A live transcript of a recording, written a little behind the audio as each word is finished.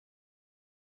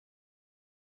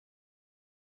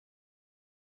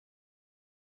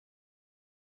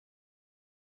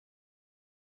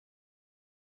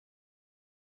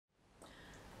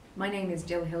My name is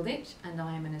Jill Hilditch and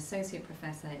I am an Associate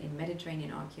Professor in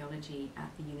Mediterranean Archaeology at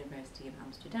the University of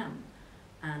Amsterdam,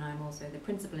 and I'm also the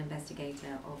Principal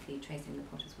Investigator of the Tracing the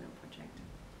Potter's Wheel project.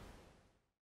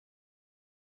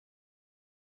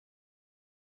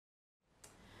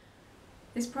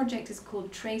 This project is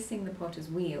called Tracing the Potter's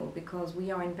Wheel because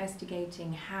we are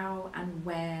investigating how and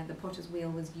where the potter's wheel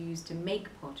was used to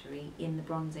make pottery in the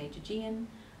Bronze Age Aegean,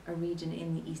 a region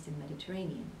in the Eastern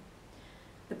Mediterranean.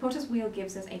 The potter's wheel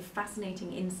gives us a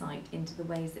fascinating insight into the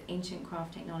ways that ancient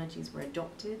craft technologies were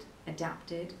adopted,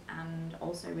 adapted, and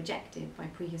also rejected by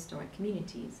prehistoric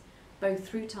communities, both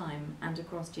through time and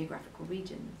across geographical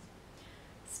regions.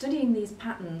 Studying these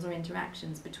patterns or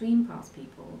interactions between past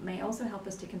people may also help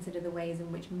us to consider the ways in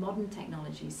which modern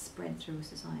technologies spread through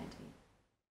society.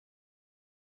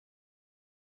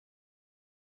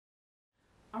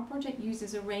 Our project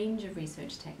uses a range of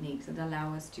research techniques that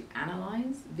allow us to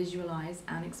analyse, visualise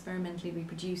and experimentally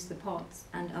reproduce the pots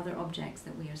and other objects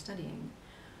that we are studying.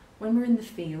 When we're in the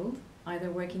field,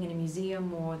 either working in a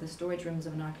museum or the storage rooms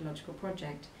of an archaeological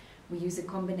project, we use a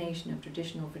combination of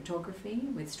traditional photography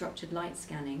with structured light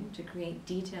scanning to create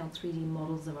detailed 3D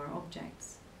models of our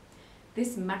objects.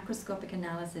 This macroscopic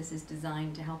analysis is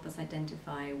designed to help us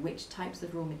identify which types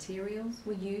of raw materials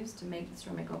were used to make the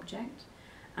ceramic object,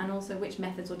 and also which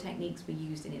methods or techniques were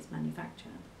used in its manufacture.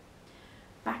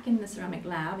 Back in the ceramic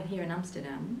lab here in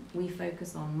Amsterdam, we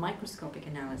focus on microscopic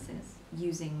analysis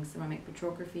using ceramic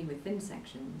petrography with thin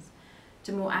sections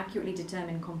to more accurately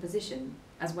determine composition,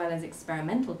 as well as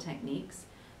experimental techniques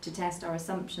to test our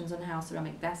assumptions on how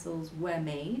ceramic vessels were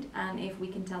made and if we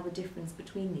can tell the difference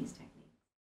between these techniques.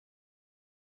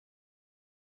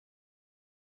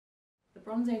 The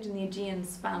Bronze Age in the Aegean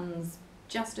spans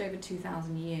just over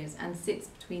 2,000 years and sits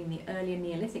between the earlier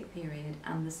Neolithic period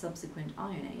and the subsequent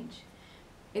Iron Age.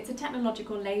 It's a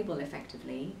technological label,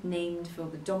 effectively, named for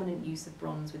the dominant use of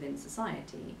bronze within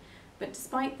society. But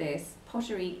despite this,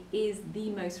 pottery is the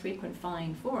most frequent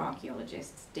find for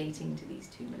archaeologists dating to these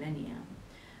 2 millennia.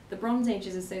 The Bronze Age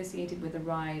is associated with a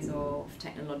rise of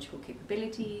technological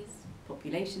capabilities,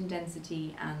 population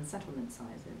density and settlement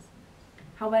sizes.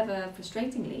 However,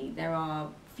 frustratingly, there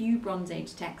are few Bronze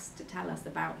Age texts to tell us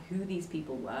about who these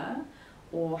people were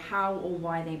or how or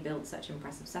why they built such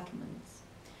impressive settlements.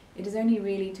 It is only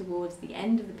really towards the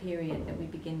end of the period that we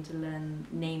begin to learn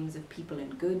names of people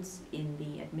and goods in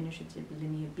the administrative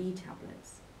Linear B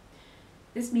tablets.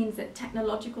 This means that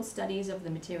technological studies of the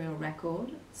material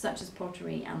record, such as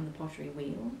pottery and the pottery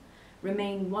wheel,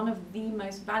 remain one of the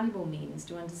most valuable means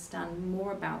to understand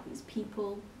more about these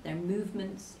people, their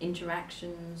movements,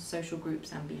 interactions, social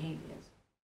groups and behaviours.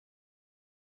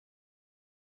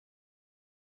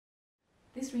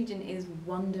 This region is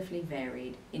wonderfully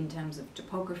varied in terms of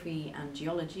topography and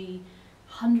geology,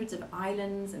 hundreds of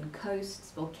islands and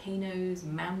coasts, volcanoes,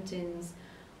 mountains,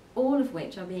 all of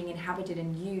which are being inhabited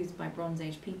and used by Bronze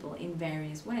Age people in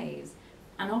various ways,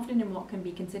 and often in what can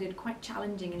be considered quite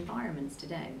challenging environments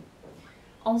today.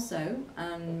 Also,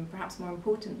 and perhaps more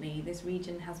importantly, this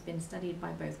region has been studied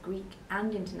by both Greek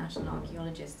and international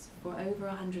archaeologists for over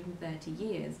 130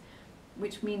 years,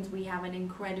 which means we have an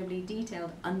incredibly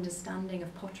detailed understanding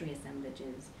of pottery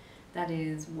assemblages. That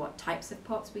is, what types of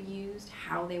pots were used,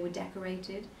 how they were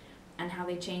decorated, and how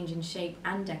they change in shape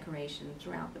and decoration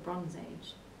throughout the Bronze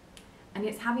Age. And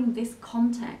it's having this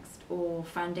context or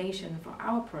foundation for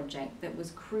our project that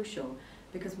was crucial,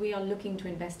 because we are looking to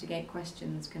investigate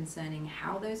questions concerning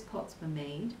how those pots were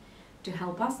made to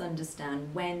help us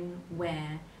understand when,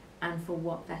 where, and for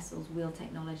what vessels wheel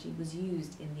technology was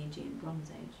used in the Aegean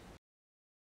Bronze Age.